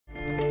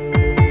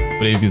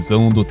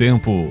Previsão do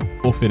tempo.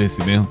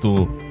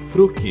 Oferecimento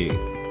Fruc.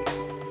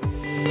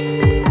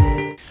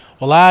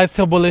 Olá, esse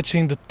é o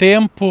Boletim do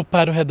Tempo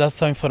para o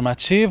Redação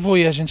Informativo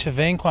e a gente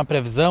vem com a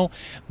previsão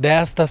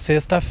desta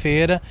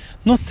sexta-feira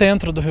no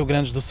centro do Rio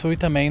Grande do Sul e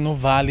também no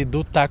Vale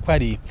do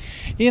Taquari.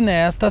 E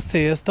nesta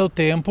sexta o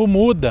tempo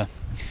muda.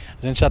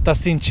 A gente já está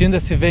sentindo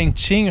esse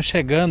ventinho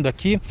chegando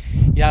aqui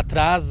e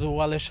atrás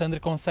o Alexandre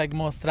consegue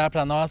mostrar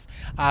para nós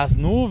as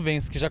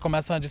nuvens que já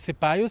começam a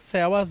dissipar e o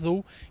céu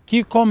azul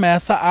que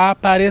começa a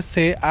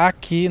aparecer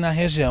aqui na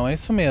região. É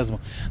isso mesmo.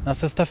 Na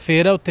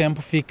sexta-feira o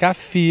tempo fica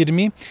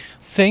firme,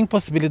 sem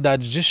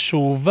possibilidade de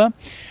chuva.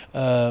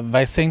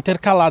 Vai ser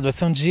intercalado, vai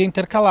ser um dia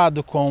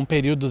intercalado com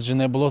períodos de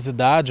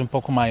nebulosidade um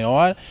pouco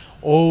maior,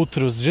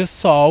 outros de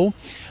sol,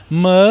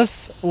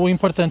 mas o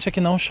importante é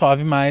que não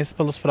chove mais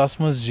pelos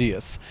próximos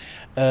dias.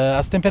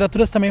 As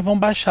temperaturas também vão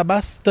baixar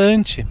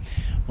bastante,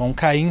 vão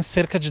cair em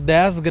cerca de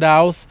 10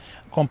 graus,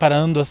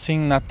 comparando assim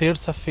na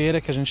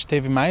terça-feira que a gente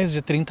teve mais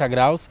de 30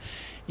 graus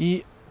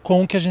e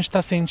com o que a gente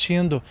está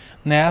sentindo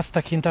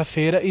nesta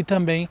quinta-feira e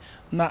também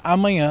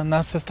amanhã,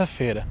 na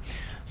sexta-feira.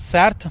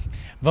 Certo?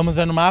 Vamos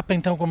ver no mapa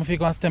então como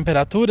ficam as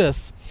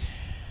temperaturas?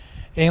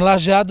 Em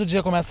Lajeado o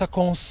dia começa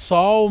com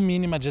sol,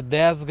 mínima de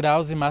 10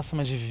 graus e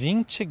máxima de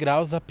 20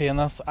 graus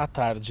apenas à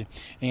tarde.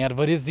 Em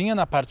Arvorezinha,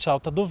 na parte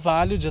alta do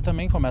Vale, o dia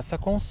também começa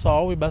com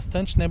sol e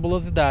bastante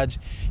nebulosidade.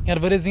 Em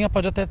Arvorezinha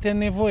pode até ter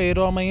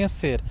nevoeiro ao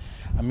amanhecer.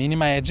 A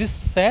mínima é de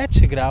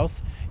 7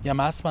 graus e a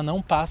máxima não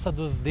passa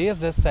dos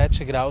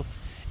 17 graus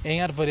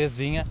em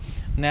Arvorezinha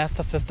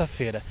nesta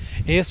sexta-feira.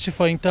 Este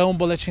foi então o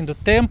Boletim do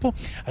Tempo.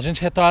 A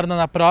gente retorna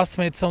na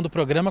próxima edição do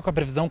programa com a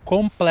previsão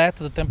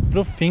completa do tempo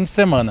para o fim de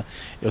semana.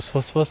 Eu, se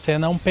fosse você,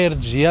 não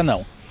perdia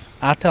não.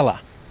 Até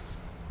lá.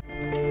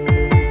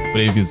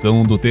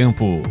 Previsão do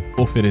tempo.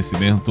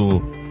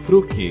 Oferecimento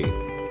Fruc.